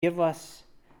Give us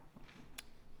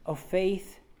a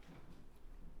faith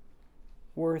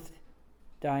worth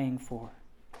dying for.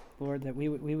 Lord, that we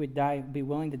would be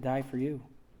willing to die for you.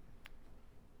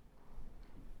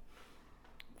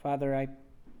 Father, I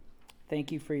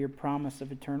thank you for your promise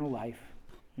of eternal life.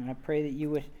 And I pray that you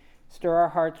would stir our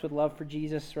hearts with love for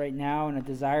Jesus right now and a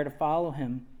desire to follow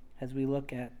him as we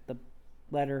look at the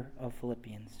letter of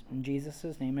Philippians. In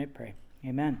Jesus' name I pray.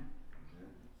 Amen.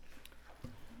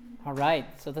 All right,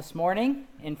 so this morning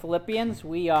in Philippians,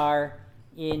 we are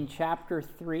in chapter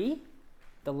 3,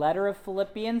 the letter of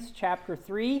Philippians, chapter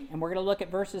 3, and we're going to look at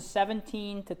verses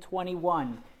 17 to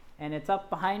 21. And it's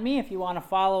up behind me if you want to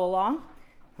follow along.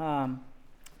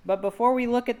 But before we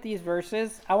look at these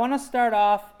verses, I want to start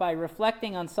off by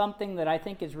reflecting on something that I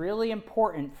think is really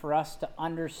important for us to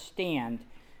understand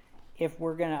if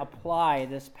we're going to apply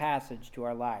this passage to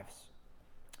our lives.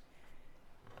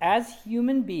 As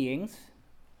human beings,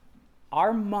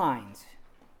 our minds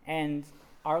and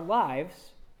our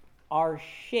lives are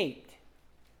shaped,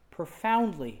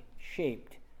 profoundly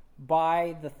shaped,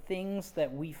 by the things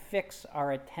that we fix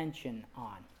our attention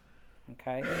on.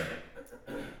 Okay?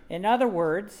 In other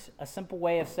words, a simple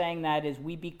way of saying that is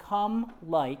we become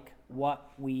like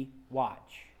what we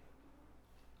watch.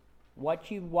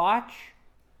 What you watch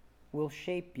will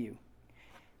shape you.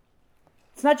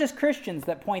 It's not just Christians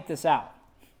that point this out.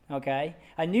 Okay?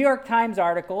 A New York Times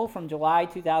article from July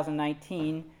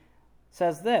 2019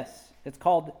 says this.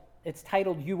 It's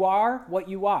titled, "You Are What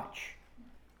You Watch."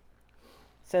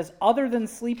 It says, other than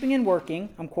sleeping and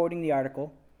working, I'm quoting the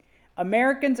article,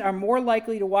 Americans are more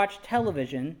likely to watch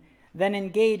television than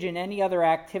engage in any other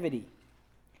activity.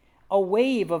 A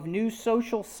wave of new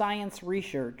social science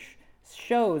research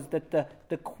shows that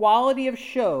the quality of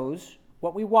shows,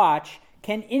 what we watch,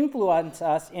 can influence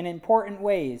us in important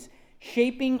ways,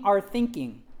 shaping our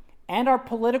thinking and our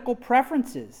political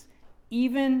preferences,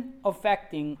 even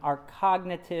affecting our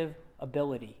cognitive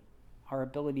ability, our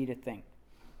ability to think.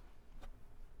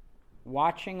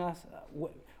 Watching us,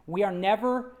 we are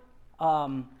never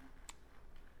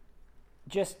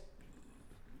just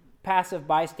passive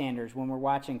bystanders when we're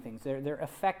watching things. They're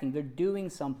affecting, they're doing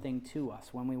something to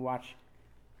us when we watch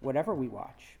whatever we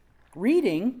watch.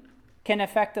 Reading can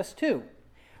affect us too.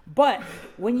 But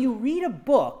when you read a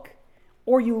book,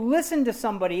 or you listen to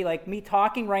somebody like me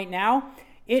talking right now,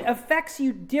 it affects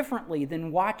you differently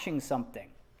than watching something,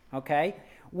 okay?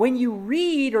 When you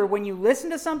read or when you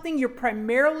listen to something, you're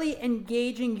primarily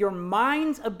engaging your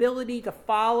mind's ability to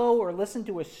follow or listen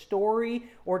to a story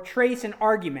or trace an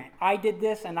argument. I did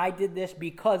this and I did this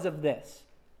because of this,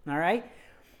 all right?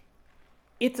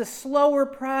 It's a slower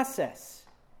process.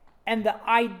 And the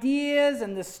ideas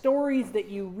and the stories that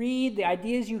you read, the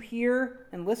ideas you hear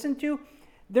and listen to,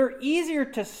 they're easier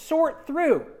to sort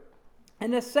through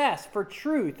and assess for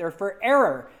truth or for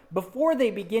error before they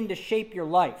begin to shape your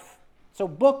life. So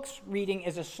books reading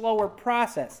is a slower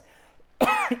process.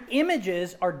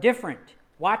 Images are different.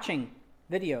 Watching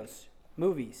videos,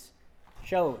 movies,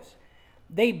 shows.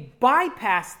 They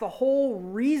bypass the whole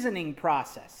reasoning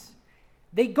process.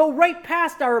 They go right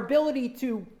past our ability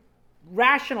to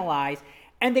rationalize,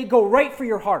 and they go right for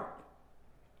your heart.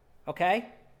 Okay?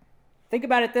 Think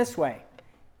about it this way.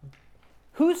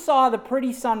 Who saw the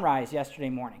pretty sunrise yesterday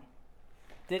morning?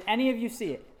 Did any of you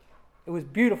see it? It was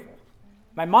beautiful.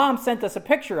 My mom sent us a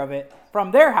picture of it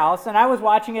from their house, and I was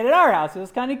watching it at our house. It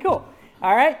was kind of cool.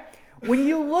 All right? When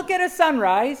you look at a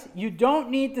sunrise, you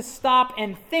don't need to stop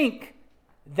and think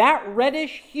that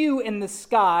reddish hue in the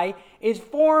sky is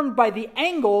formed by the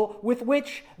angle with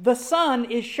which the sun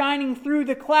is shining through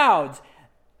the clouds.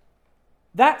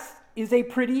 That is a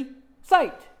pretty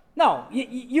sight. No,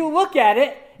 you look at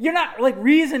it, you're not like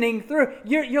reasoning through.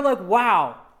 You're like,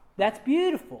 wow, that's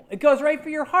beautiful. It goes right for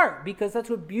your heart because that's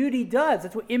what beauty does.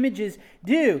 That's what images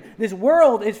do. This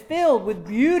world is filled with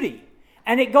beauty,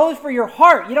 and it goes for your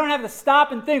heart. You don't have to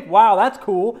stop and think, wow, that's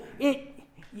cool.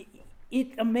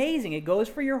 It's amazing. It goes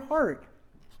for your heart.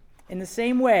 In the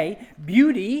same way,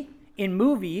 beauty in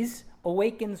movies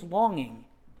awakens longing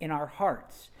in our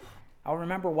hearts. I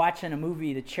remember watching a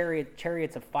movie, The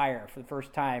Chariots of Fire, for the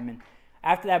first time, and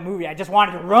after that movie, I just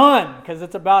wanted to run because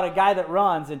it's about a guy that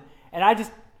runs, and I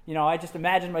just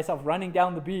imagined myself running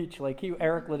down the beach like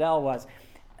Eric Liddell was.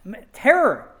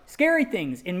 Terror, scary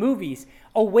things in movies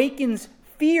awakens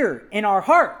fear in our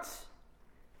hearts.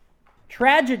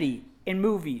 Tragedy in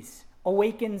movies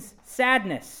awakens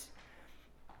sadness.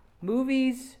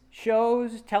 Movies,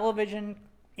 shows, television,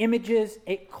 images,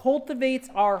 it cultivates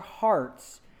our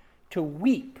hearts to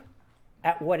weep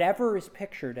at whatever is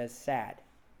pictured as sad,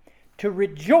 to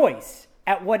rejoice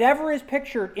at whatever is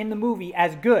pictured in the movie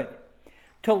as good,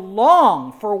 to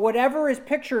long for whatever is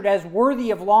pictured as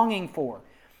worthy of longing for.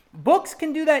 Books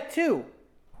can do that too.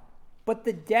 But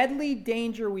the deadly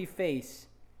danger we face,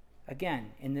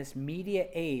 again, in this media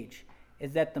age,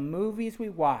 is that the movies we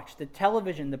watch, the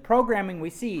television, the programming we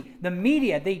see, the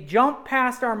media, they jump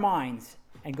past our minds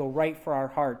and go right for our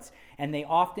hearts. And they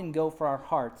often go for our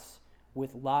hearts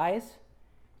with lies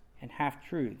and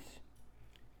half-truths.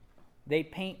 They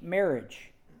paint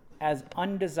marriage as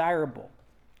undesirable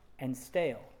and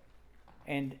stale,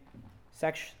 and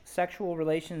sexual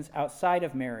relations outside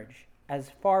of marriage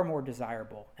as far more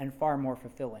desirable and far more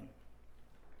fulfilling.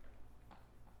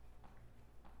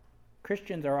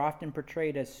 Christians are often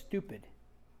portrayed as stupid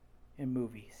in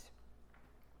movies.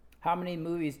 How many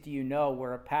movies do you know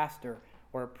where a pastor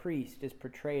or a priest is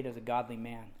portrayed as a godly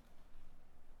man?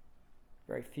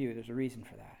 Very few. There's a reason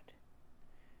for that.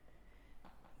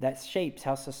 That shapes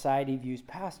how society views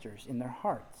pastors in their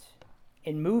hearts.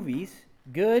 In movies,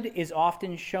 good is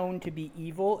often shown to be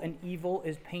evil, and evil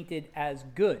is painted as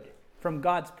good from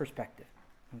God's perspective.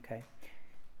 Okay?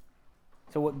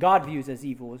 So what God views as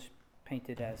evil is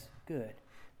painted as good.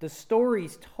 The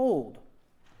stories told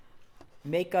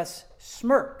make us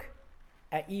smirk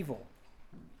at evil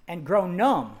and grow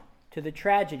numb to the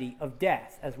tragedy of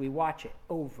death as we watch it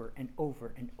over and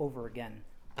over and over again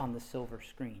on the silver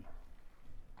screen.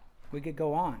 We could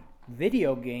go on.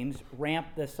 Video games ramp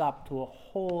this up to a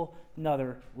whole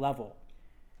nother level.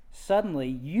 Suddenly,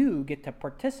 you get to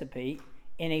participate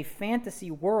in a fantasy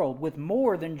world with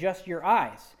more than just your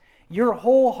eyes. Your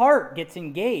whole heart gets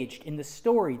engaged in the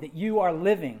story that you are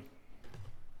living.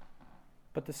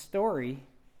 But the story,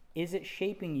 is it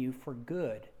shaping you for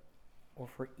good or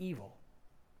for evil?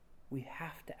 We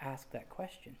have to ask that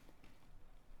question.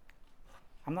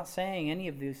 I'm not saying any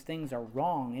of these things are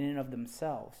wrong in and of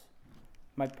themselves.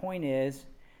 My point is,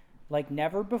 like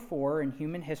never before in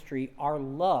human history, our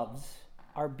loves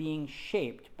are being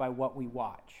shaped by what we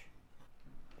watch.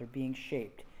 They're being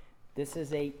shaped. This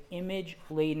is an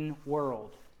image-laden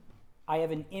world. I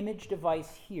have an image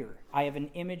device here. I have an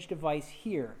image device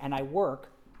here. And I work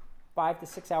 5 to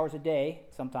 6 hours a day,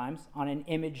 sometimes, on an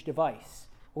image device.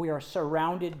 We are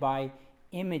surrounded by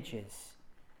images.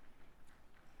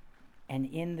 And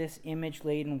in this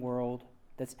image-laden world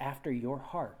that's after your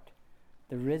heart,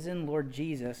 the risen Lord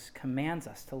Jesus commands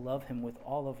us to love him with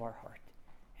all of our heart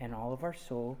and all of our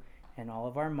soul and all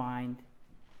of our mind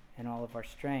and all of our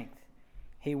strength.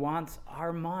 He wants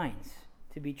our minds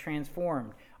to be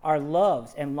transformed, our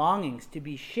loves and longings to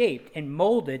be shaped and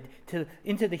molded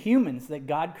into the humans that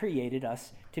God created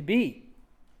us to be.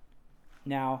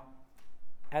 Now,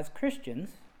 as Christians,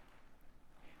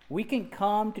 we can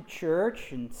come to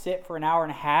church and sit for an hour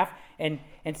and a half and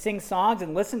sing songs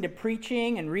and listen to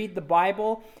preaching and read the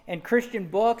Bible and Christian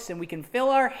books, and we can fill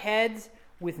our heads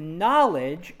with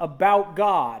knowledge about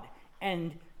God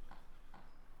and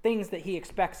things that he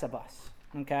expects of us.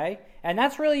 Okay? And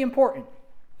that's really important.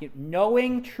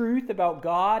 Knowing truth about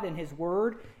God and his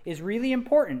word is really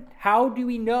important. How do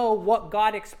we know what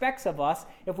God expects of us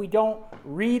if we don't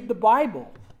read the Bible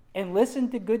and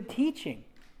listen to good teaching?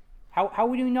 How do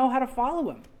we know how to follow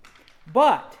him?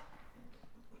 But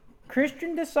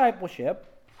Christian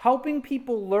discipleship, helping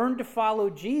people learn to follow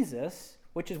Jesus,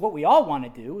 which is what we all want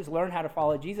to do, is learn how to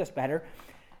follow Jesus better,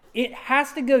 it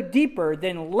has to go deeper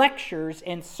than lectures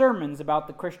and sermons about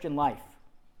the Christian life.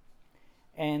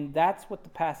 And that's what the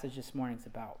passage this morning is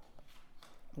about.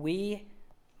 We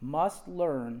must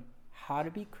learn how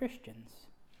to be Christians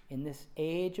in this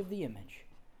age of the image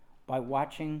by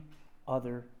watching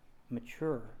other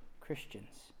mature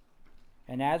Christians.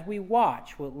 And as we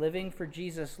watch what living for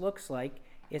Jesus looks like,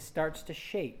 it starts to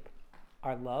shape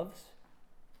our loves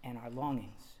and our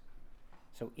longings.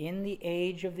 So in the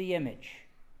age of the image,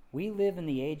 we live in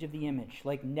the age of the image.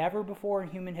 Like never before in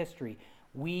human history,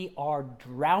 we are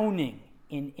drowning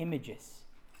in images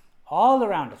all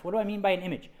around us. What do I mean by an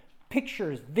image?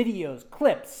 Pictures, videos,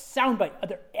 clips, sound bites,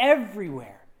 they're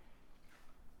everywhere.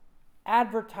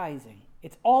 Advertising,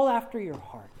 it's all after your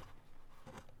heart.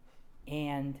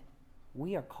 And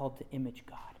we are called to image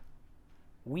God.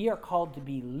 We are called to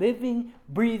be living,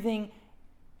 breathing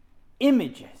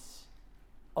images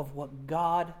of what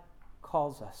God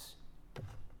calls us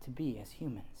to be as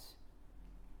humans.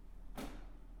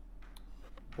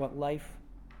 What life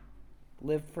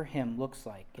lived for him looks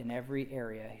like in every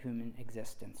area of human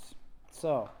existence.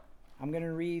 So, I'm going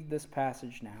to read this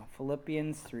passage now,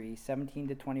 Philippians 3, 17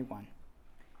 to 21.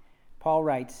 Paul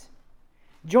writes,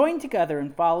 "Join together in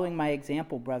following my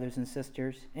example, brothers and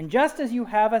sisters, and just as you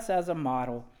have us as a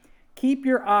model, keep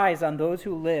your eyes on those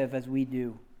who live as we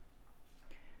do.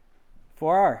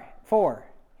 For,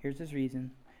 here's his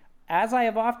reason, as I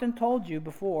have often told you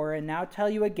before, and now tell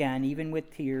you again, even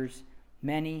with tears,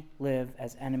 many live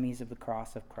as enemies of the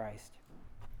cross of Christ.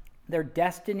 Their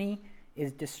destiny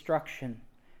is destruction.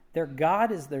 Their God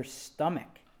is their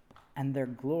stomach, and their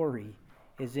glory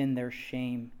is in their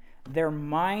shame. Their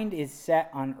mind is set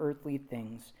on earthly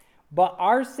things. But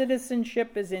our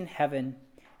citizenship is in heaven,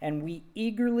 and we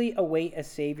eagerly await a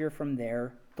Savior from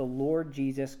there, the Lord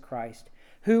Jesus Christ,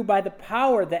 who, by the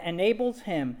power that enables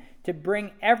him to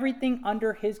bring everything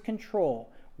under his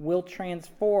control, will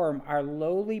transform our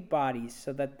lowly bodies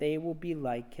so that they will be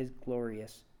like his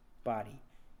glorious body.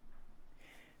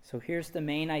 So here's the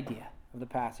main idea of the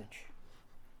passage.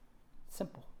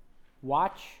 Simple.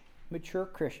 Watch mature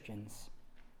Christians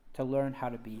to learn how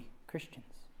to be Christians.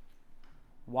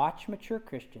 Watch mature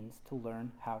Christians to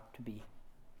learn how to be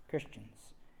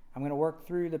Christians. I'm going to work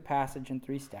through the passage in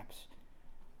 3 steps.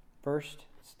 First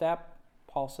step,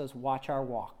 Paul says, watch our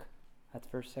walk. That's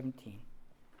verse 17.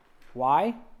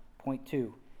 Why? Point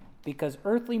 2, because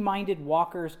earthly-minded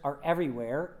walkers are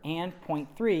everywhere. And point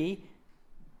 3,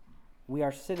 we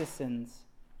are citizens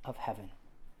of heaven.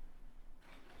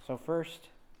 So first,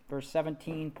 verse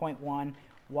 17, point 1,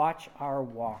 watch our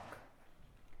walk.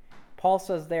 Paul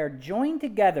says there, join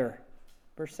together,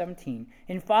 verse 17,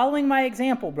 in following my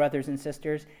example, brothers and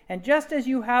sisters, and just as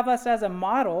you have us as a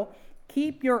model,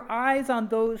 keep your eyes on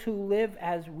those who live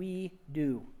as we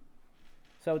do.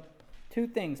 So 2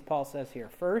 things Paul says here.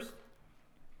 First,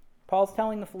 Paul's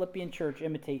telling the Philippian church,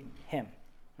 imitate him.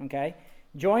 Okay?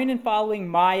 Join in following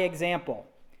my example.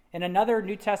 In another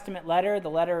New Testament letter, the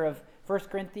letter of 1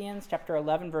 Corinthians chapter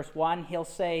 11, verse 1, he'll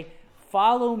say,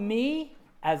 follow me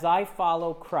as I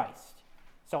follow Christ.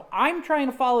 So I'm trying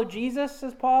to follow Jesus,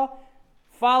 says Paul.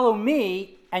 Follow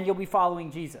me, and you'll be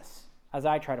following Jesus as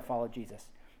I try to follow Jesus.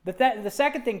 The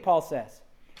second thing Paul says,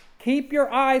 keep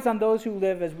your eyes on those who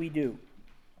live as we do.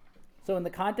 So in the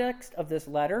context of this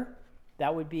letter,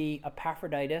 that would be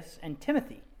Epaphroditus and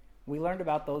Timothy. We learned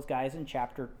about those guys in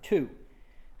chapter 2.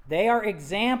 They are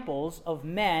examples of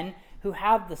men who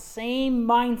have the same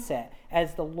mindset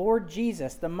as the Lord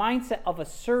Jesus, the mindset of a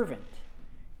servant.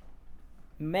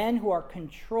 Men who are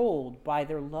controlled by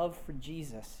their love for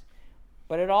Jesus.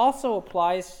 But it also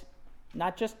applies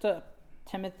not just to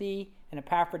Timothy and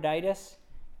Epaphroditus.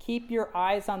 Keep your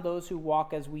eyes on those who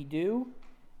walk as we do.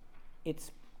 It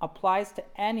applies to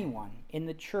anyone in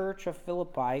the church of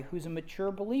Philippi who's a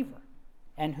mature believer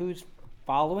and who's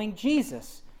following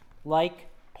Jesus like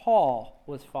Paul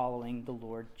was following the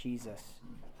Lord Jesus.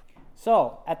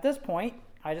 So, at this point,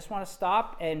 I just want to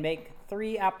stop and make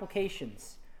 3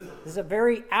 applications. This is a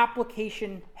very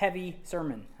application-heavy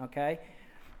sermon, okay?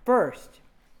 First,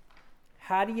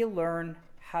 how do you learn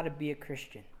how to be a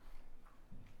Christian?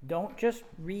 Don't just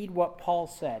read what Paul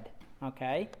said,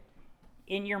 okay?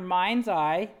 In your mind's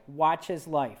eye, watch his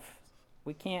life.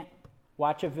 We can't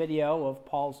watch a video of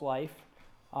Paul's life.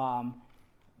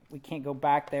 We can't go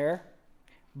back there.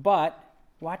 But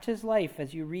watch his life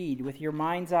as you read with your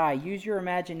mind's eye. Use your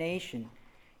imagination.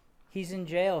 He's in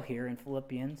jail here in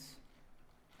Philippians.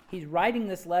 He's writing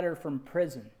this letter from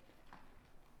prison.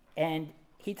 And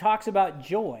he talks about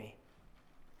joy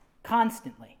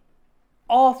constantly,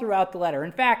 all throughout the letter.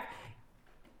 In fact,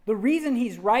 the reason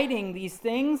he's writing these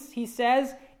things, he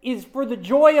says, is for the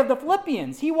joy of the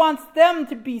Philippians. He wants them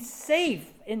to be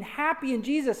safe and happy in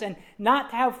Jesus and not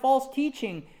to have false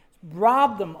teaching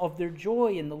rob them of their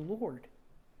joy in the Lord.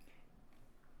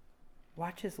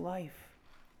 Watch his life.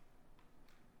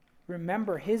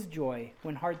 Remember his joy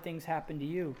when hard things happen to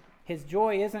you. His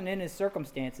joy isn't in his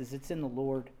circumstances, it's in the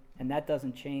Lord, and that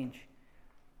doesn't change.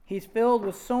 He's filled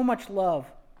with so much love.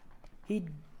 He'd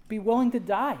be willing to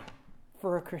die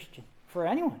for a Christian, for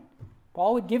anyone.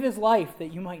 Paul would give his life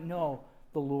that you might know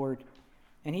the Lord.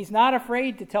 And he's not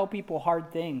afraid to tell people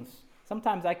hard things.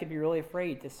 Sometimes I could be really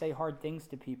afraid to say hard things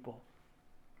to people.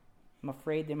 I'm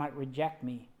afraid they might reject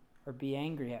me or be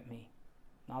angry at me.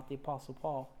 Not the Apostle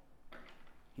Paul.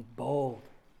 He's bold.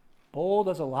 Bold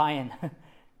as a lion.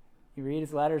 You read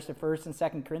his letters to 1 and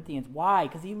 2 Corinthians. Why?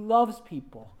 Because he loves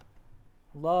people.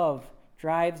 Love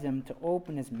drives him to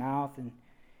open his mouth, and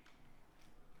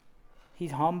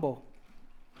he's humble.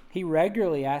 He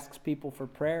regularly asks people for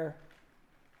prayer.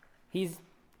 He's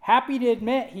happy to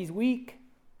admit he's weak.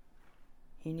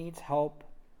 He needs help.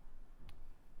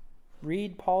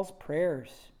 Read Paul's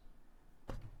prayers.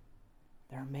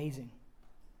 They're amazing.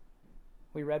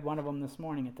 We read one of them this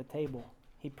morning at the table.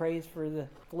 He prays for the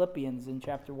Philippians in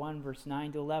chapter 1, verse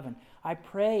 9 to 11. I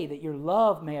pray that your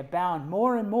love may abound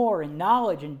more and more in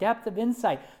knowledge and depth of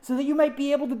insight, so that you might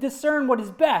be able to discern what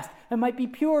is best and might be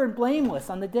pure and blameless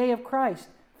on the day of Christ,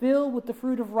 filled with the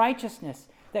fruit of righteousness,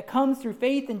 that comes through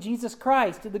faith in Jesus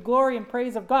Christ to the glory and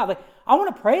praise of God. Like, I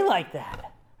want to pray like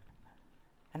that.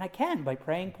 And I can by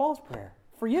praying Paul's prayer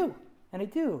for you. And I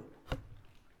do.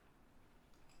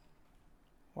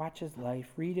 Watch his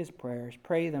life, read his prayers,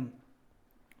 pray them.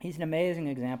 He's an amazing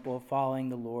example of following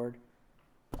the Lord.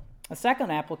 A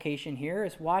second application here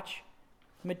is watch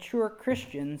mature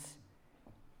Christians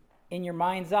in your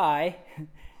mind's eye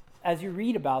as you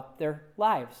read about their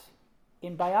lives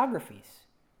in biographies.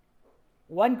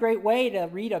 One great way to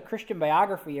read a Christian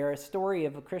biography or a story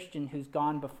of a Christian who's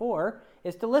gone before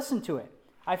is to listen to it.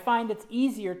 I find it's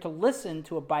easier to listen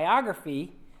to a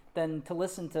biography than to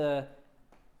listen to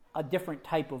a different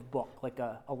type of book, like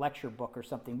a lecture book or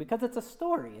something, because it's a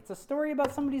story. It's a story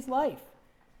about somebody's life.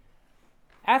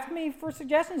 Ask me for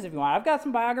suggestions if you want. I've got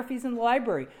some biographies in the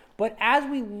library. But as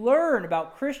we learn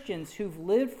about Christians who've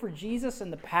lived for Jesus in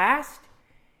the past,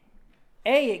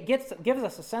 it gives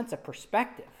us a sense of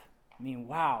perspective. I mean,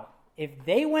 wow. If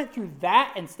they went through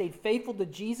that and stayed faithful to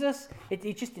Jesus,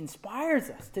 it just inspires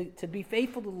us to be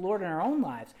faithful to the Lord in our own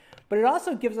lives. But it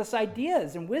also gives us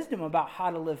ideas and wisdom about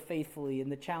how to live faithfully in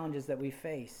the challenges that we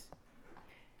face.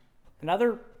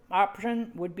 Another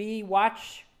option would be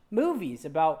watch movies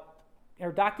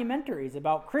or documentaries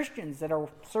about Christians that are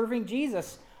serving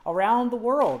Jesus around the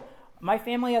world. My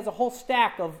family has a whole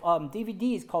stack of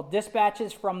DVDs called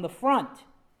Dispatches from the Front.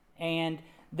 And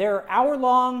they're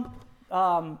hour-long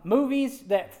movies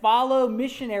that follow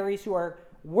missionaries who are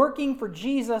working for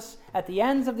Jesus at the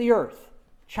ends of the earth.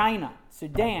 China,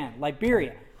 Sudan,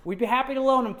 Liberia. We'd be happy to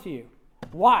loan them to you.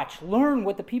 Watch, learn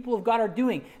what the people of God are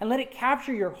doing, and let it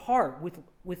capture your heart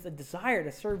with a desire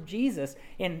to serve Jesus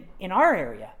in our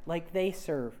area like they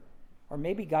serve. Or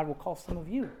maybe God will call some of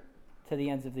you to the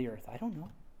ends of the earth. I don't know.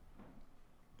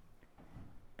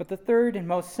 But the third and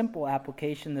most simple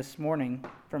application this morning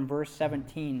from verse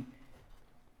 17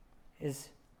 is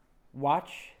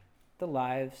watch the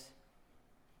lives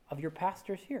of your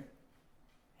pastors here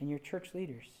and your church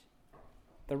leaders.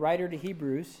 The writer to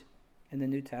Hebrews in the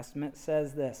New Testament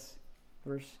says this,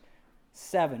 verse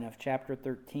 7 of chapter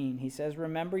 13. He says,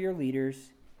 "Remember your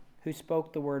leaders who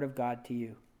spoke the word of God to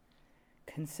you.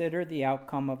 Consider the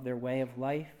outcome of their way of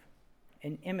life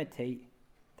and imitate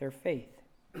their faith."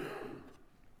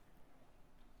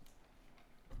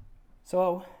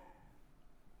 So,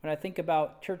 when I think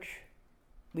about church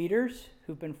leaders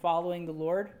who've been following the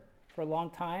Lord for a long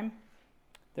time,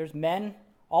 there's men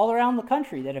all around the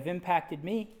country that have impacted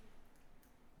me.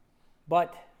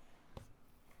 But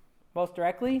most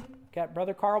directly, got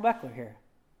Brother Carl Beckler here.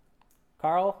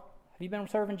 Carl, have you been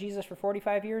serving Jesus for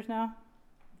 45 years now?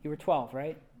 You were 12,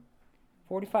 right?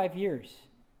 45 years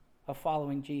of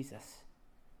following Jesus.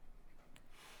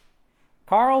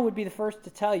 Carl would be the first to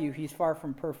tell you he's far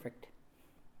from perfect.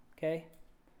 Okay?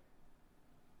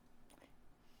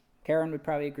 Karen would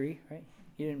probably agree, right?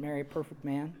 You didn't marry a perfect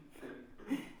man.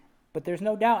 But there's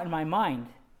no doubt in my mind,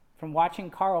 from watching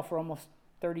Carl for almost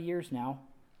 30 years now,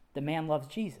 the man loves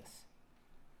Jesus.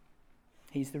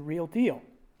 He's the real deal.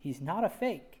 He's not a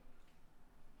fake.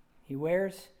 He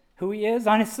wears who he is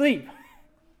on his sleeve.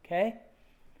 Okay?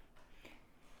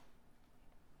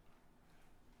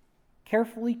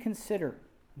 Carefully consider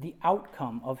the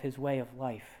outcome of his way of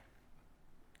life.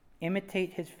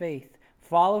 Imitate his faith.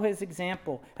 Follow his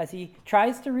example as he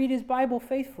tries to read his Bible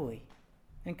faithfully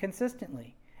and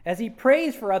consistently. As he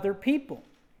prays for other people.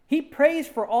 He prays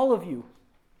for all of you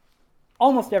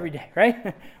almost every day,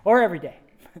 right? Or every day.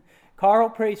 Carl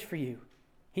prays for you.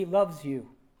 He loves you.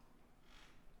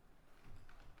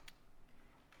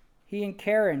 He and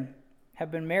Karen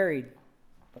have been married,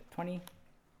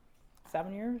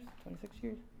 27 years? 26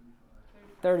 years?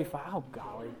 35. Oh,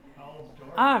 golly.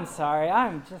 I'm sorry.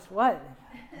 I'm just what?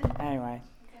 Anyway.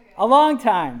 A long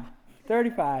time.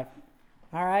 35.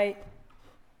 All right?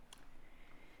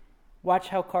 Watch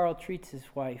how Carl treats his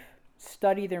wife.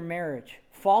 Study their marriage.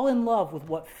 Fall in love with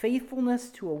what faithfulness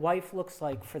to a wife looks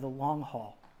like for the long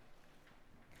haul.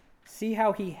 See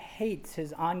how he hates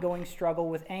his ongoing struggle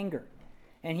with anger,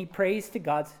 and he prays to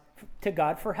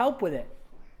God for help with it.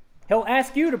 He'll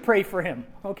ask you to pray for him,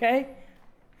 okay?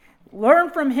 Learn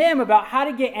from him about how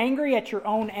to get angry at your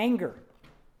own anger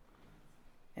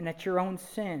and at your own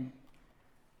sin.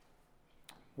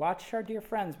 Watch our dear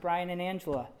friends, Brian and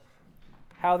Angela,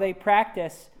 how they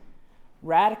practice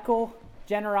radical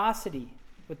generosity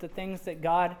with the things that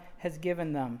God has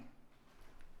given them.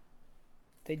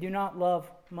 They do not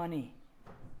love money.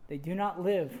 They do not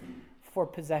live for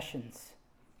possessions.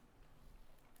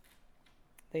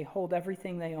 They hold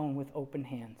everything they own with open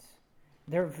hands.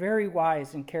 They're very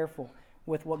wise and careful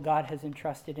with what God has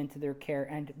entrusted into their care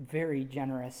and very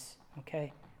generous,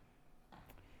 okay?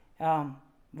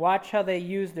 Watch how they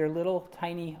use their little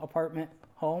tiny apartment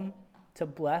home to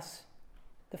bless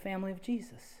the family of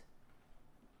Jesus.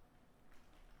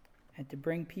 And to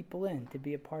bring people in to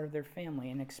be a part of their family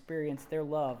and experience their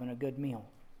love and a good meal.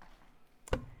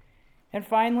 And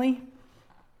finally,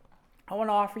 I want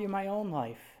to offer you my own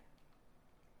life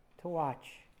to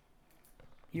watch.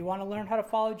 You want to learn how to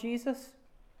follow Jesus?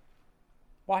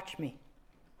 Watch me.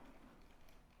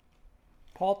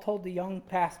 Paul told the young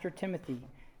pastor Timothy,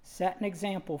 set an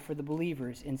example for the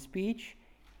believers in speech,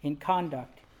 in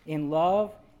conduct, in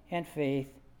love and faith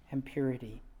and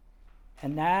purity.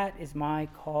 And that is my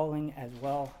calling as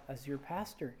well as your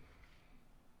pastor.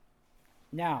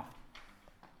 Now,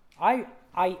 I'm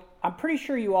pretty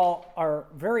sure you all are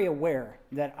very aware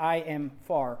that I am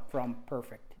far from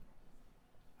perfect.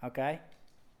 Okay?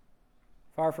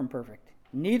 Far from perfect.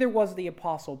 Neither was the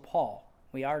Apostle Paul.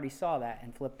 We already saw that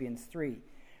in Philippians 3.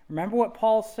 Remember what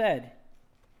Paul said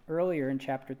earlier in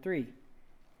chapter 3.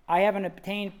 I haven't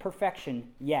obtained perfection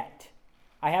yet.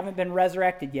 I haven't been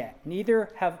resurrected yet. Neither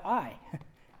have I.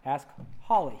 Ask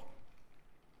Holly.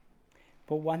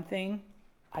 But one thing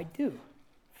I do.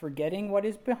 Forgetting what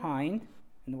is behind,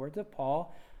 in the words of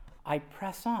Paul, I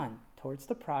press on towards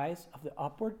the prize of the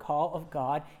upward call of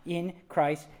God in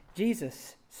Christ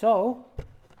Jesus. So,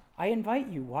 I invite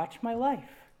you, watch my life.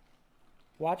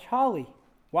 Watch Holly.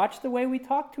 Watch the way we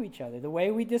talk to each other, the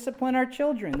way we discipline our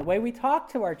children, the way we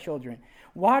talk to our children.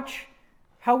 Watch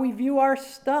how we view our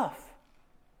stuff.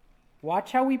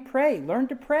 Watch how we pray. Learn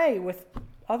to pray with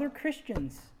other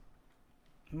Christians.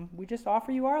 We just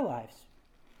offer you our lives.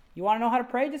 You want to know how to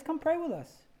pray? Just come pray with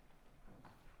us.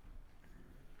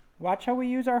 Watch how we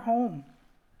use our home.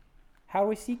 How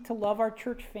we seek to love our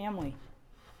church family.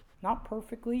 Not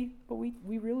perfectly, but we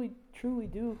really, truly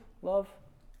do love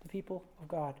the people of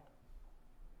God.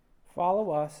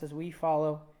 Follow us as we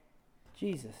follow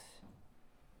Jesus.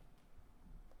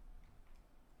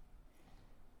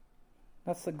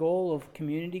 That's the goal of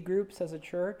community groups as a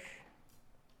church.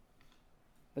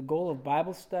 The goal of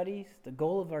Bible studies. The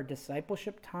goal of our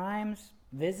discipleship times.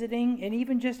 Visiting and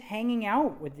even just hanging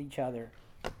out with each other.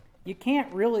 You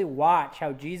can't really watch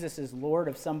how Jesus is Lord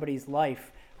of somebody's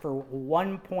life for a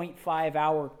 1.5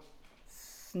 hour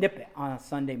snippet on a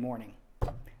Sunday morning.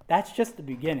 That's just the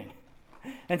beginning.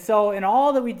 And so in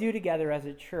all that we do together as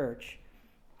a church,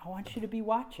 I want you to be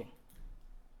watching.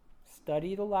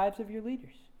 Study the lives of your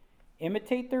leaders.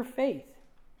 Imitate their faith.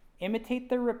 Imitate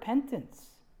their repentance.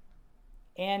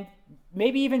 And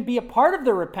maybe even be a part of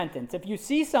their repentance. If you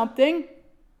see something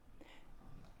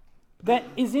that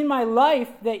is in my life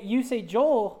that you say,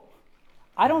 Joel,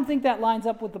 I don't think that lines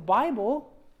up with the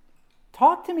Bible,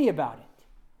 talk to me about it.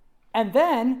 And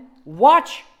then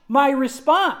watch my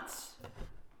response.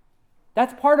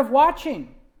 That's part of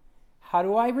watching. How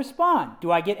do I respond?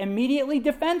 Do I get immediately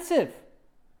defensive?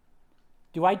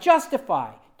 Do I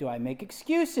justify? Do I make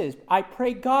excuses? I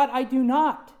pray God I do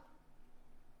not.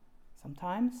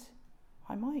 Sometimes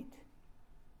I might.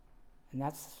 And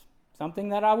that's something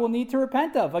that I will need to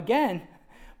repent of again.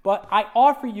 But I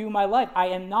offer you my life. I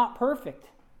am not perfect.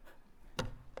 But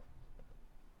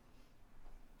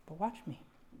watch me.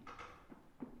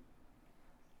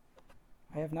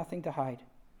 I have nothing to hide.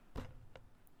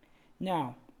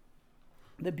 Now,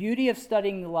 the beauty of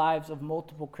studying the lives of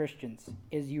multiple Christians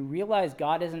is you realize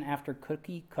God isn't after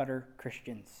cookie-cutter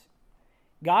Christians.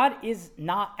 God is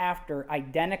not after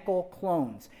identical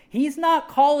clones. He's not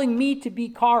calling me to be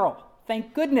Carl.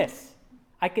 Thank goodness.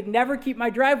 I could never keep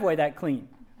my driveway that clean.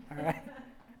 All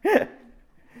right?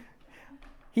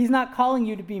 He's not calling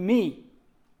you to be me.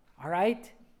 All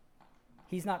right?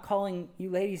 He's not calling you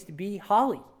ladies to be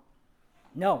Holly.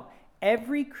 No.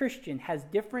 Every Christian has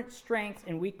different strengths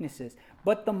and weaknesses.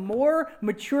 But the more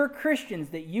mature Christians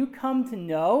that you come to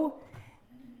know,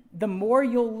 the more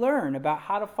you'll learn about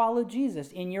how to follow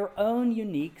Jesus in your own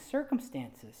unique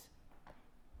circumstances.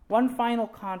 One final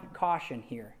caution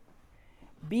here.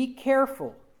 Be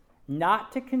careful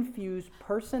not to confuse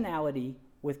personality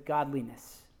with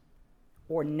godliness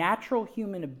or natural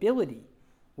human ability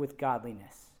with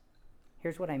godliness.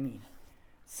 Here's what I mean.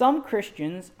 Some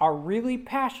Christians are really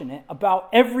passionate about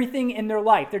everything in their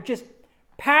life. They're just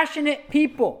passionate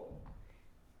people.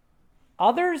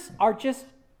 Others are just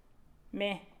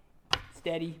meh,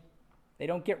 steady. They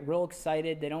don't get real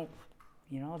excited. They don't,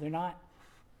 they're not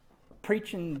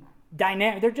preaching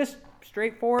dynamic. They're just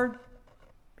straightforward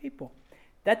people.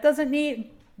 That doesn't mean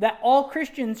that all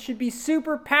Christians should be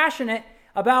super passionate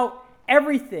about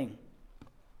everything.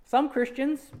 Some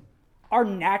Christians are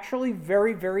naturally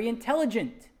very, very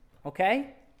intelligent,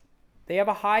 okay? They have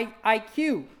a high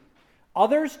IQ.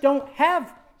 Others don't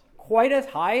have quite as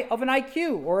high of an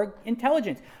IQ or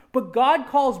intelligence. But God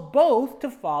calls both to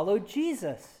follow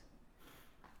Jesus.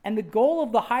 And the goal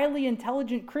of the highly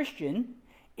intelligent Christian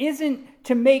isn't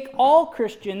to make all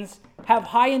Christians have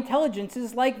high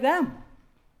intelligences like them.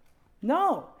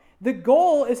 No. The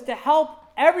goal is to help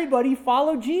everybody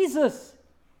follow Jesus.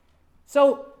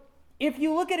 So if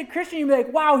you look at a Christian, you're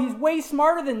like, wow, he's way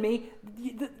smarter than me.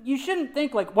 You shouldn't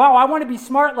think like, wow, I want to be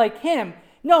smart like him.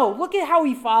 No, look at how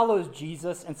he follows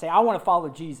Jesus and say, I want to follow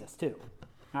Jesus too.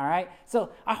 All right? So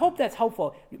I hope that's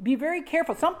helpful. Be very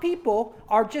careful. Some people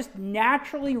are just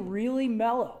naturally really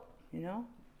mellow, you know?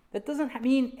 That doesn't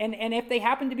mean, and if they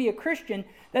happen to be a Christian,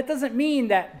 that doesn't mean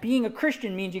that being a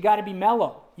Christian means you got to be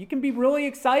mellow. You can be really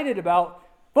excited about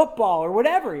football or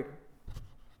whatever.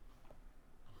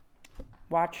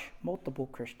 Watch multiple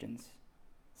Christians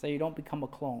so you don't become a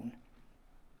clone.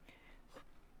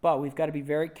 But we've got to be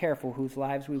very careful whose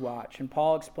lives we watch. And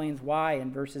Paul explains why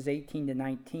in verses 18 to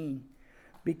 19.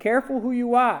 Be careful who you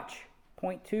watch.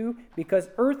 Point 2, because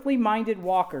earthly-minded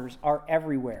walkers are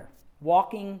everywhere.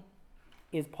 Walking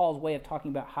is Paul's way of talking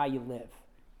about how you live.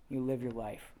 You live your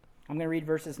life. I'm going to read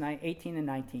verses 18 and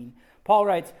 19. Paul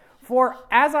writes, For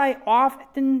as I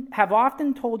have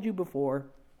often told you before,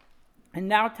 and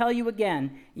now tell you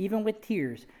again, even with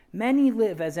tears, many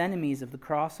live as enemies of the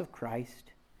cross of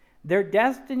Christ. Their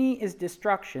destiny is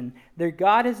destruction, their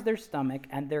God is their stomach,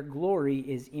 and their glory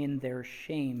is in their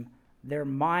shame. Their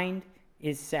mind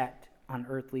is set on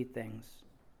earthly things.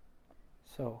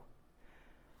 So,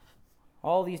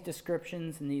 all these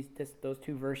descriptions and those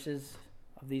two verses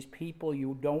of these people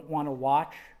you don't want to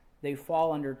watch, they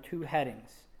fall under two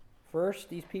headings. First,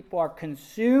 these people are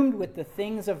consumed with the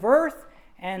things of earth,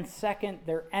 and second,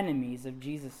 they're enemies of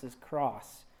Jesus'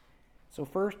 cross. So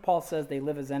first, Paul says they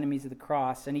live as enemies of the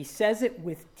cross, and he says it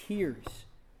with tears.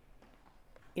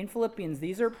 In Philippians,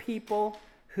 these are people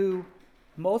who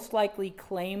most likely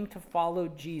claim to follow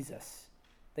Jesus.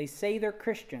 They say they're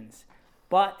Christians,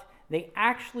 but they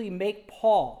actually make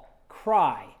Paul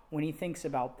cry when he thinks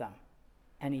about them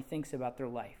and he thinks about their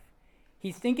life.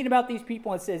 He's thinking about these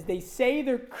people and says, they say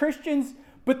they're Christians,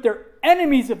 but they're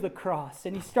enemies of the cross.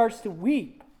 And he starts to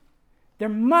weep. Their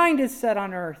mind is set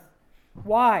on earth.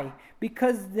 Why?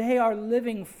 Because they are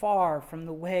living far from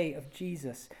the way of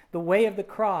Jesus, the way of the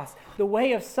cross, the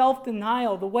way of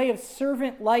self-denial, the way of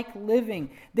servant-like living.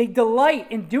 They delight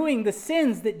in doing the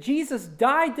sins that Jesus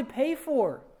died to pay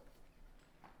for.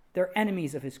 They're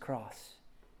enemies of his cross.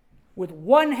 With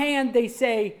one hand, they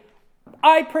say,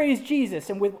 I praise Jesus,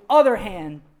 and with other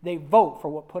hand, they vote for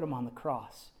what put him on the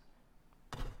cross.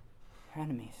 They're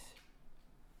enemies,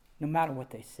 no matter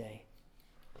what they say.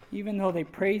 Even though they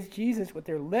praise Jesus with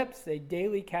their lips, they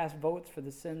daily cast votes for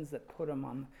the sins that put him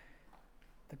on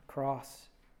the cross.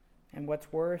 And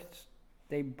what's worse,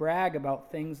 they brag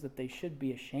about things that they should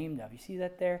be ashamed of. You see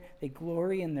that there? They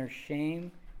glory in their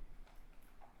shame.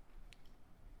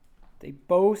 They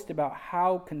boast about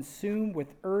how consumed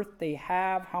with earth they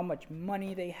have, how much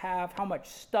money they have, how much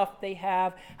stuff they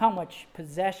have, how much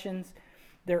possessions.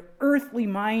 They're earthly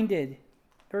minded.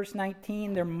 Verse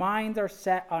 19, their minds are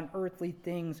set on earthly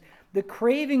things. The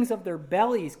cravings of their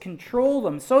bellies control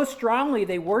them so strongly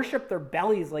they worship their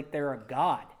bellies like they're a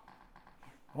god.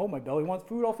 Oh, my belly wants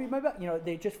food, I'll feed my belly.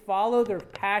 They just follow their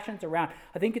passions around.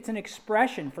 I think it's an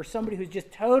expression for somebody who's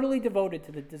just totally devoted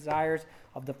to the desires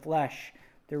of the flesh.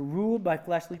 They're ruled by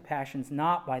fleshly passions,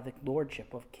 not by the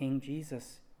lordship of King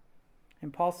Jesus.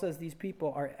 And Paul says these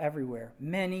people are everywhere.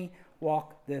 Many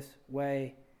walk this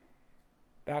way.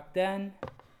 Back then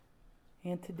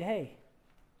and today,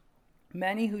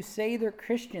 many who say they're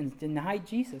Christians deny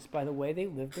Jesus by the way they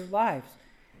live their lives.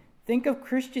 Think of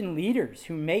Christian leaders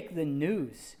who make the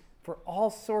news for all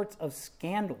sorts of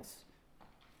scandals.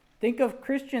 Think of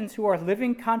Christians who are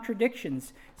living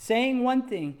contradictions, saying one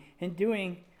thing and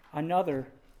doing another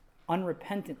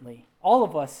unrepentantly. All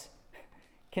of us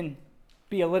can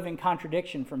be a living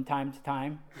contradiction from time to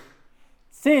time.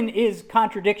 Sin is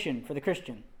contradiction for the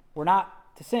Christian. We're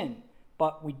not to sin,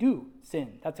 but we do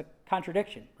sin. That's a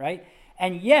contradiction, right?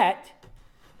 And yet,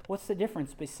 what's the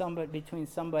difference between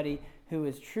somebody who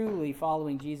is truly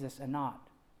following Jesus and not?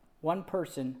 One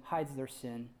person hides their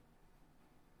sin.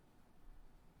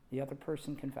 The other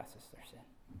person confesses their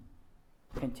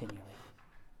sin continually.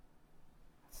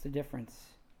 That's the difference.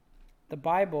 The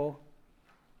Bible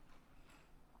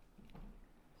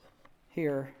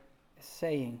here is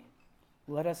saying,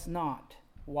 let us not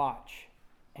watch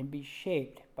and be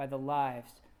shaped by the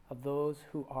lives of those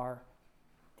who are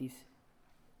these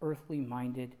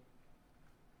earthly-minded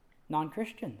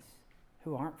non-Christians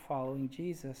who aren't following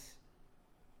Jesus.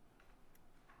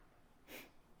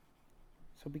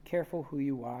 So be careful who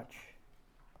you watch.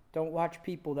 Don't watch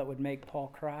people that would make Paul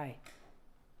cry.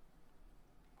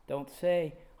 Don't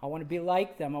say, I want to be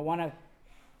like them. I want to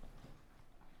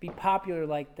be popular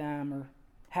like them or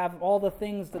have all the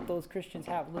things that those Christians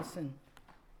have. Listen,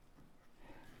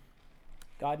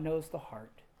 God knows the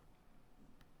heart.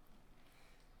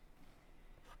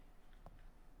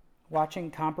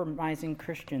 Watching compromising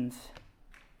Christians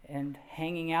and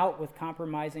hanging out with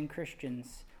compromising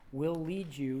Christians will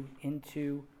lead you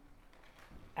into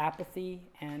apathy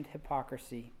and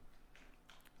hypocrisy.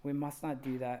 We must not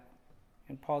do that.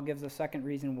 And Paul gives a second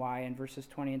reason why in verses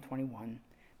 20 and 21.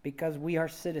 Because we are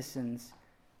citizens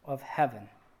of heaven.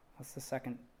 That's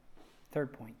the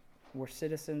third point. We're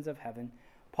citizens of heaven.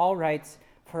 Paul writes,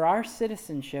 for our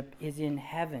citizenship is in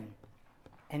heaven,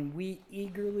 and we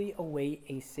eagerly await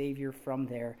a Savior from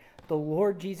there, the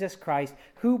Lord Jesus Christ,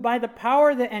 who by the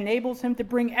power that enables him to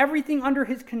bring everything under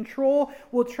his control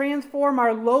will transform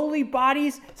our lowly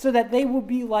bodies so that they will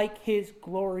be like his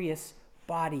glorious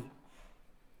body.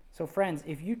 So friends,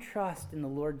 if you trust in the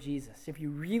Lord Jesus, if you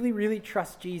really, really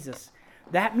trust Jesus,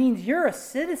 that means you're a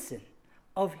citizen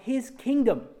of his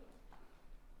kingdom,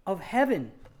 of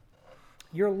heaven.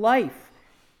 Your life,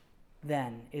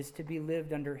 then, is to be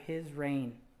lived under his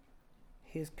reign,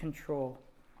 his control.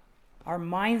 Our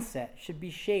mindset should be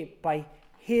shaped by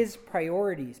his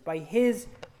priorities, by his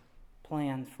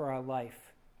plans for our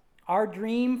life. Our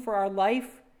dream for our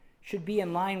life should be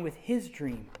in line with his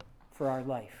dream for our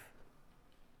life.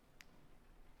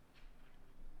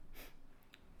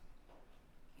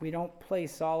 We don't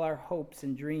place all our hopes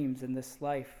and dreams in this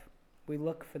life. We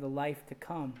look for the life to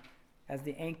come as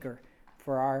the anchor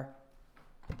for our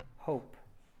hope.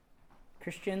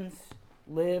 Christians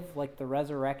live like the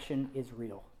resurrection is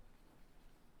real.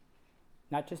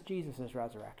 Not just Jesus'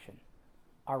 resurrection,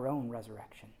 our own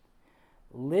resurrection.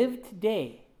 Live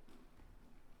today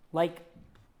like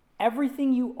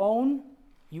everything you own,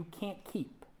 you can't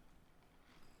keep.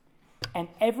 And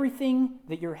everything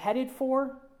that you're headed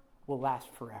for will last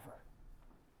forever.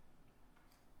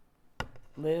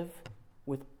 Live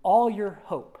with all your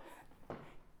hope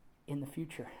in the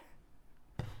future,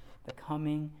 the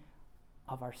coming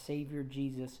of our Savior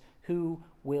Jesus, who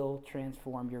will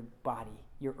transform your body,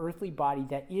 your earthly body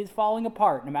that is falling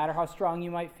apart, no matter how strong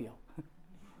you might feel.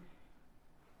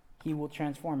 He will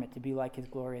transform it to be like his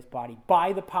glorious body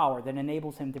by the power that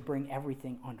enables him to bring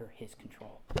everything under his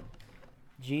control.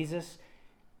 Jesus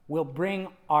will bring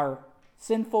our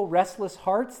sinful, restless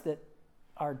hearts that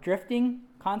are drifting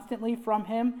constantly from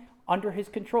him under his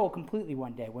control completely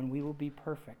one day when we will be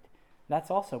perfect. That's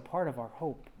also part of our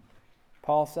hope.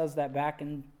 Paul says that back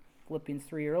in Philippians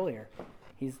 3 earlier.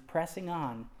 He's pressing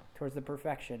on towards the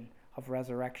perfection of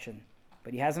resurrection.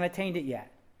 But he hasn't attained it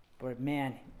yet. But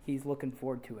man, he's looking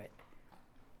forward to it.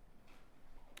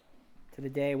 To the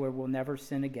day where we'll never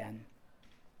sin again.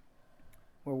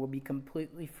 Where we'll be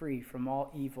completely free from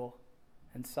all evil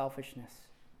and selfishness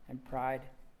and pride.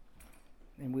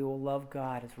 And we will love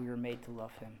God as we were made to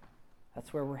love him.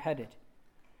 That's where we're headed.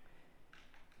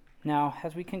 Now,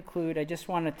 as we conclude, I just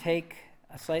want to take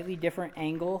a slightly different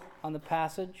angle on the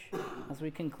passage as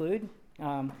we conclude.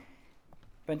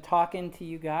 Been talking to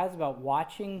you guys about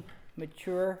watching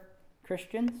mature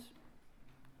Christians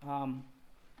to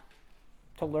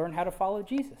learn how to follow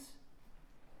Jesus.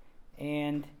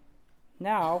 And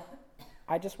now,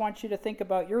 I just want you to think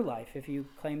about your life if you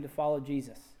claim to follow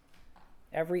Jesus.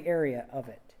 Every area of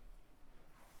it.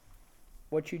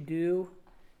 What you do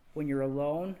when you're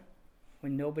alone,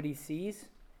 when nobody sees.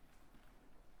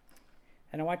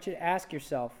 And I want you to ask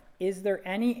yourself, is there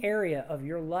any area of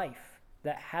your life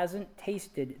that hasn't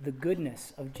tasted the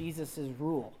goodness of Jesus'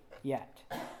 rule yet?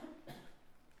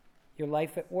 Your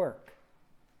life at work,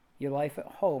 your life at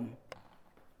home,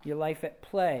 your life at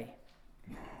play.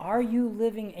 Are you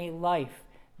living a life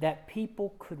that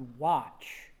people could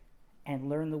watch and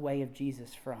learn the way of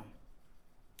Jesus from?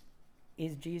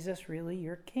 Is Jesus really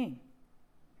your king?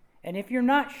 And if you're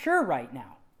not sure right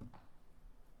now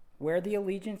where the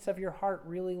allegiance of your heart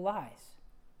really lies,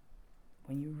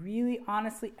 when you really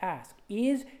honestly ask,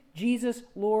 is Jesus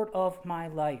Lord of my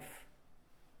life?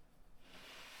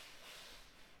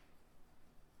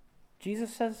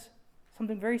 Jesus says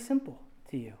something very simple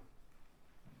to you.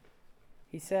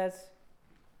 He says,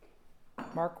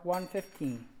 Mark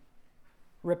 1:15,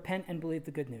 repent and believe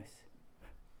the good news.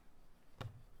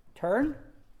 Turn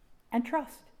and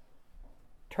trust.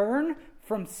 Turn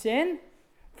from sin,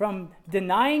 from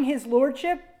denying his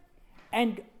lordship,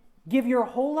 and give your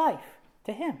whole life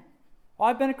to him. Well,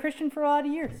 I've been a Christian for a lot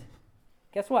of years.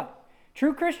 Guess what?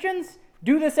 True Christians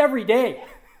do this every day.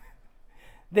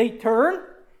 They turn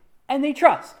and they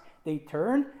trust. they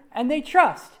turn, and they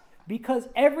trust. Because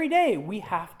every day we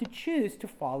have to choose to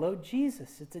follow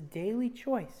Jesus. It's a daily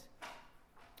choice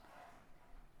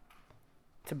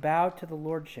to bow to the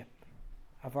lordship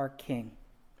of our King.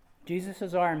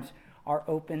 Jesus' arms are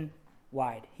open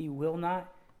wide. He will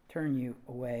not turn you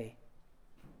away.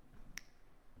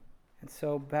 And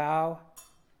so bow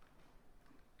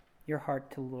your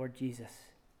heart to Lord Jesus.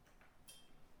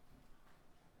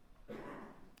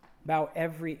 Bow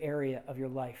every area of your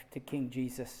life to King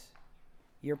Jesus.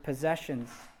 Your possessions,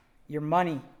 your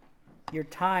money, your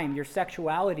time, your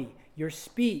sexuality, your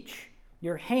speech,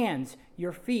 your hands,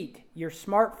 your feet, your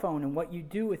smartphone, and what you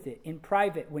do with it in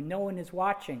private when no one is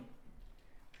watching.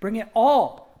 Bring it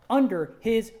all under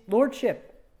his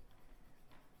lordship.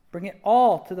 Bring it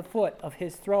all to the foot of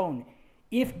his throne.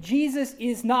 If Jesus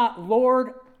is not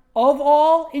Lord of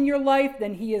all in your life,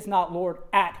 then he is not Lord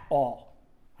at all.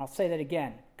 I'll say that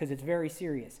again because it's very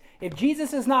serious. If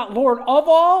Jesus is not Lord of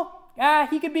all,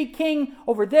 he could be king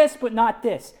over this, but not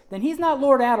this. Then he's not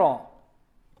Lord at all.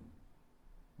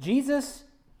 Jesus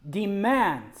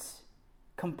demands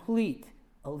complete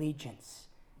allegiance,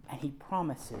 and he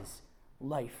promises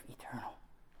life eternal.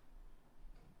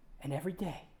 And every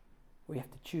day, we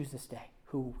have to choose this day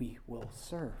who we will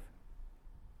serve.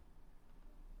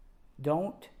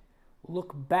 Don't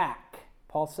look back.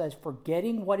 Paul says,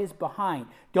 forgetting what is behind.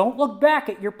 Don't look back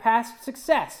at your past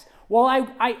success. Well,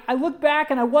 I look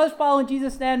back and I was following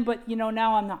Jesus then, but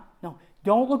now I'm not. No,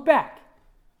 don't look back.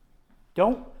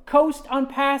 Don't coast on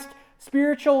past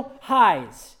spiritual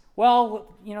highs.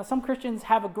 Well, some Christians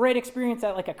have a great experience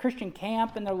at like a Christian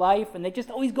camp in their life, and they just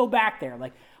always go back there.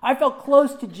 Like, I felt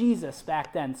close to Jesus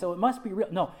back then, so it must be real.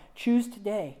 No, choose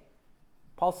today.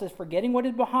 Paul says, forgetting what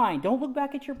is behind. Don't look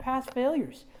back at your past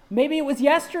failures. Maybe it was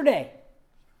yesterday.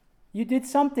 You did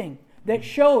something that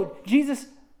showed Jesus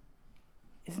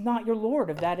is not your Lord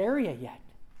of that area yet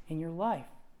in your life.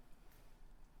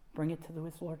 Bring it to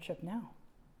his lordship now.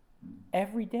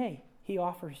 Every day he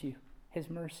offers you his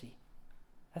mercy.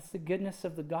 That's the goodness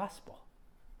of the gospel.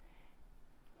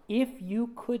 If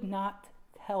you could not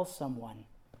tell someone,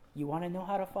 you want to know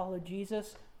how to follow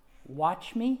Jesus?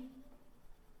 Watch me.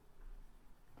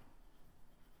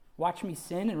 Watch me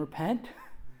sin and repent.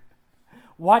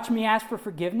 Watch me ask for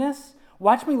forgiveness.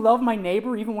 Watch me love my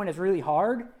neighbor even when it's really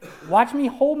hard. Watch me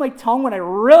hold my tongue when I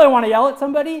really want to yell at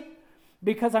somebody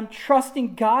because I'm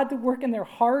trusting God to work in their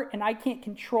heart and I can't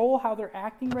control how they're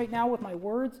acting right now with my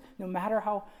words, no matter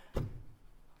how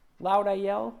loud I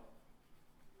yell.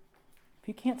 If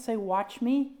you can't say, watch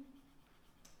me,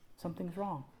 something's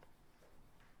wrong.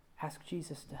 Ask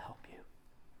Jesus to help you.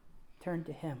 Turn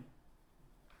to him.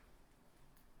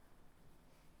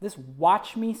 This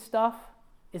watch me stuff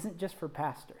isn't just for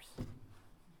pastors.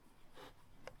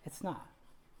 It's not.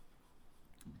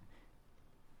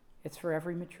 It's for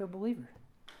every mature believer.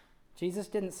 Jesus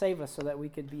didn't save us so that we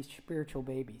could be spiritual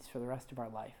babies for the rest of our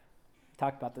life. We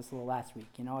talked about this a little last week.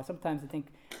 Sometimes I think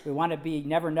we want to be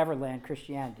Never Land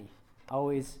Christianity.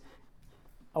 Always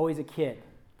a kid.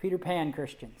 Peter Pan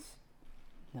Christians.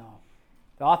 No.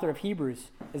 The author of Hebrews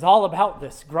is all about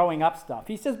this growing up stuff.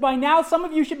 He says, by now some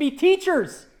of you should be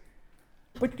teachers,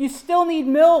 but you still need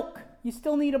milk. You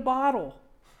still need a bottle.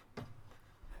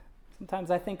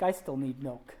 Sometimes I think I still need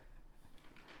milk.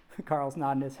 Carl's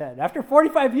nodding his head. After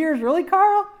 45 years, really,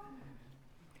 Carl?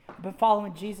 I've been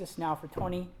following Jesus now for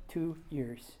 22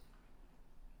 years.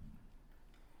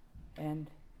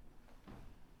 And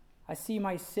I see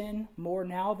my sin more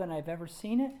now than I've ever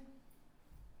seen it.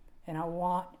 And I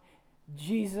want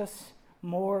Jesus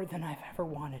more than I've ever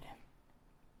wanted him.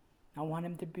 I want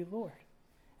him to be Lord.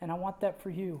 And I want that for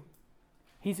you.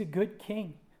 He's a good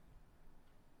king.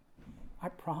 I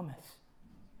promise.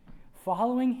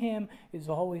 Following him is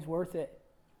always worth it.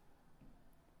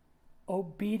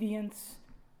 Obedience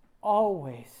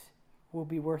always will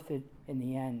be worth it in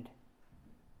the end.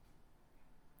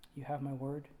 You have my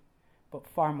word, but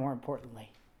far more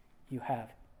importantly, you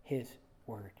have his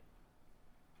word.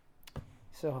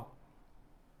 So,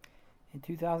 in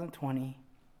 2020,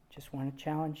 just want to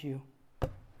challenge you.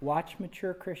 Watch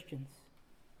mature Christians.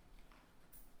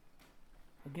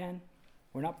 Again,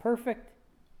 we're not perfect.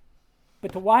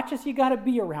 But to watch us, you got to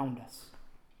be around us.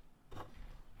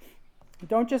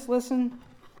 Don't just listen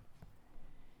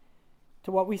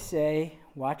to what we say.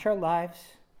 Watch our lives.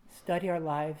 Study our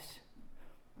lives.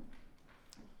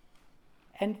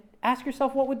 And ask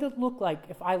yourself, what would it look like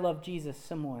if I loved Jesus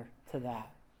similar to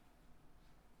that?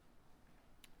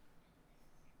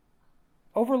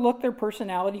 Overlook their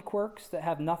personality quirks that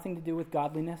have nothing to do with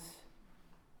godliness.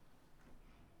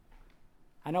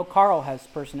 I know Carl has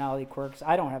personality quirks.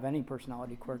 I don't have any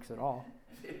personality quirks at all.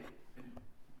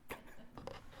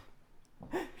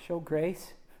 show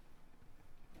grace.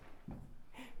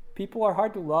 People are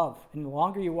hard to love, and the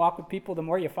longer you walk with people, the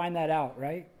more you find that out,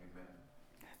 right?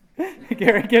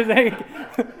 Gary gives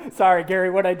sorry, Gary,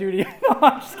 what'd I do to you? No,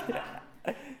 I'm just kidding.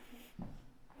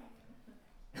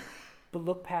 But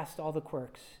look past all the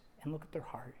quirks and look at their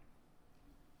heart.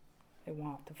 They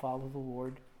want to follow the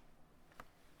Lord.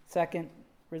 Second,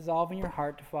 resolve in your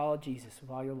heart to follow Jesus with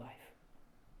all your life.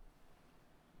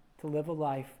 To live a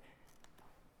life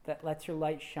that lets your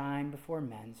light shine before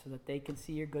men so that they can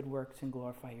see your good works and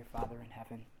glorify your Father in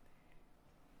heaven.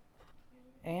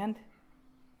 And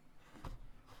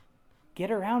get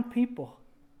around people.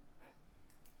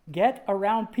 Get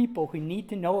around people who need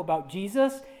to know about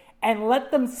Jesus and let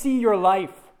them see your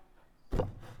life.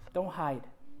 Don't hide.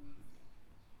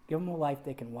 Give them a life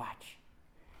they can watch.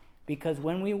 Because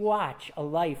when we watch a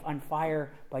life on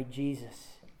fire by Jesus,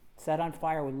 set on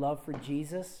fire with love for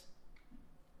Jesus,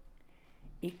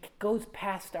 it goes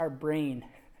past our brain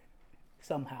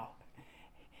somehow.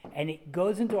 And it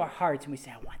goes into our hearts and we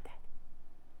say, I want that.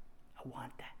 I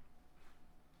want that.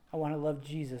 I want to love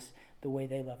Jesus the way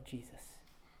they love Jesus.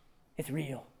 It's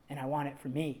real, and I want it for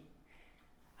me.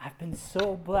 I've been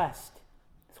so blessed.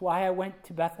 That's why I went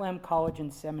to Bethlehem College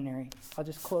and Seminary. I'll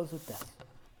just close with this.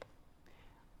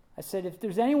 I said, if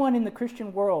there's anyone in the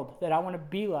Christian world that I want to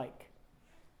be like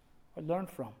or learn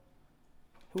from,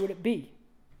 who would it be?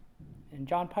 And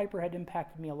John Piper had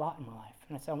impacted me a lot in my life.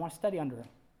 And I said, I want to study under him.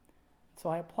 So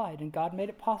I applied, and God made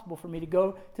it possible for me to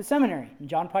go to seminary. And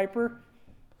John Piper,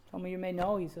 some of you may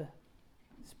know, he's a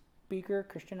speaker,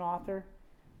 Christian author.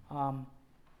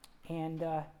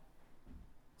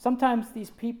 Sometimes these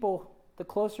people, the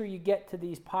closer you get to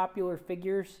these popular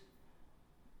figures,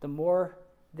 the more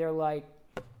they're like,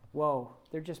 whoa,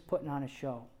 they're just putting on a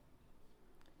show.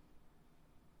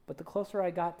 But the closer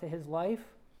I got to his life,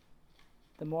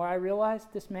 the more I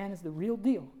realized this man is the real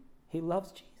deal. He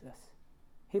loves Jesus.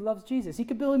 He loves Jesus. He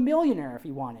could be a millionaire if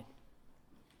he wanted.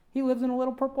 He lives in a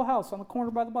little purple house on the corner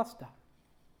by the bus stop.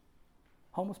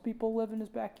 Homeless people live in his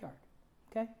backyard.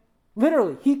 Okay?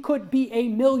 Literally, he could be a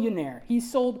millionaire. He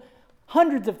sold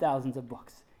hundreds of thousands of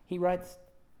books. He wrote it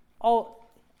all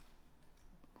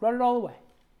away.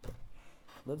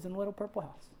 Lives in a little purple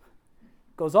house.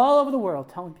 Goes all over the world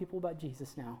telling people about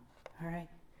Jesus now. All right?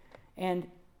 And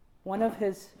one of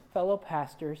his fellow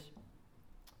pastors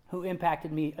who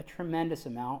impacted me a tremendous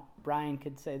amount, Brian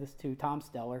could say this too, Tom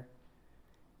Steller,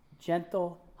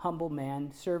 gentle, humble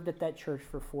man, served at that church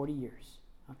for 40 years.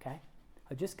 Okay?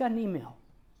 I just got an email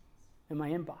in my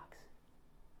inbox.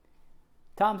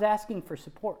 Tom's asking for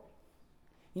support.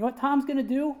 You know what Tom's going to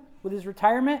do with his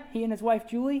retirement, he and his wife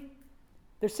Julie?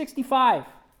 They're 65,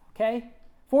 okay?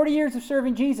 40 years of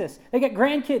serving Jesus. They got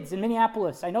grandkids in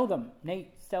Minneapolis. I know them,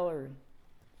 Nate, Steller, and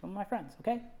some of my friends,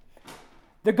 okay?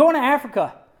 They're going to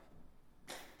Africa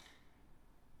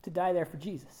to die there for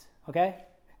Jesus, okay?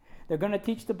 They're going to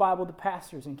teach the Bible to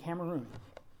pastors in Cameroon.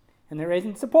 And they're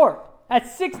raising support. At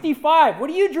 65, what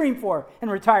do you dream for in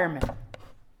retirement?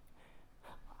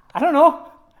 I don't know.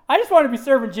 I just want to be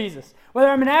serving Jesus, whether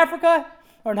I'm in Africa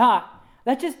or not.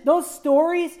 Those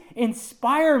stories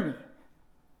inspire me.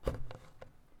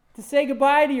 To say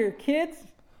goodbye to your kids,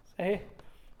 say,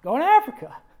 going to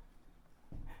Africa.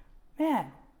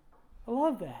 Man, I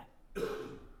love that.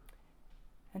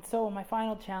 And so my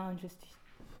final challenge is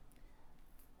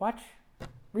to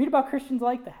read about Christians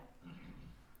like that.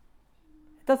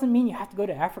 It doesn't mean you have to go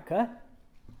to Africa.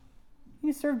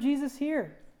 You can serve Jesus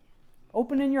here.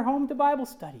 Opening your home to Bible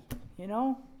study,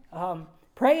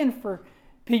 praying for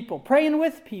people, praying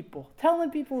with people, telling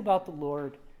people about the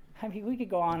Lord. I mean, we could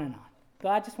go on and on. But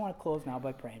I just want to close now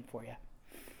by praying for you.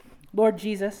 Lord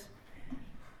Jesus,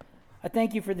 I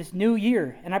thank you for this new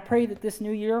year, and I pray that this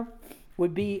new year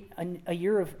would be a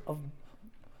year of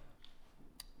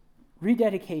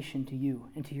rededication to you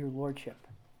and to your lordship.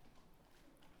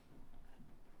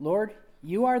 Lord,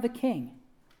 you are the King,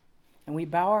 and we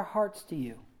bow our hearts to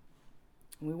you.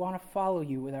 And we want to follow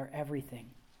you with our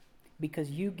everything because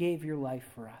you gave your life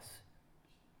for us.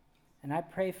 And I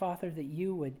pray, Father, that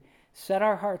you would set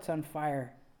our hearts on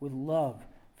fire with love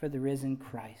for the risen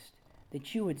Christ,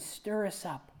 that you would stir us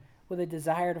up with a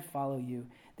desire to follow you,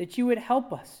 that you would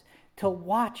help us to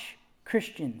watch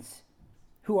Christians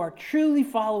who are truly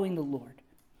following the Lord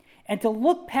and to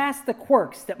look past the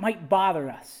quirks that might bother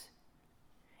us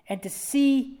and to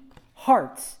see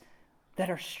hearts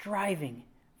that are striving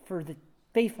for the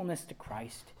faithfulness to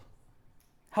Christ.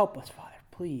 Help us, Father,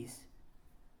 please.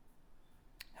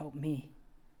 Help me.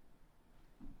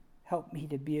 Help me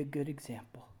to be a good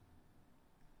example.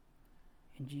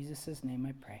 In Jesus' name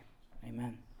I pray.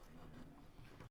 Amen.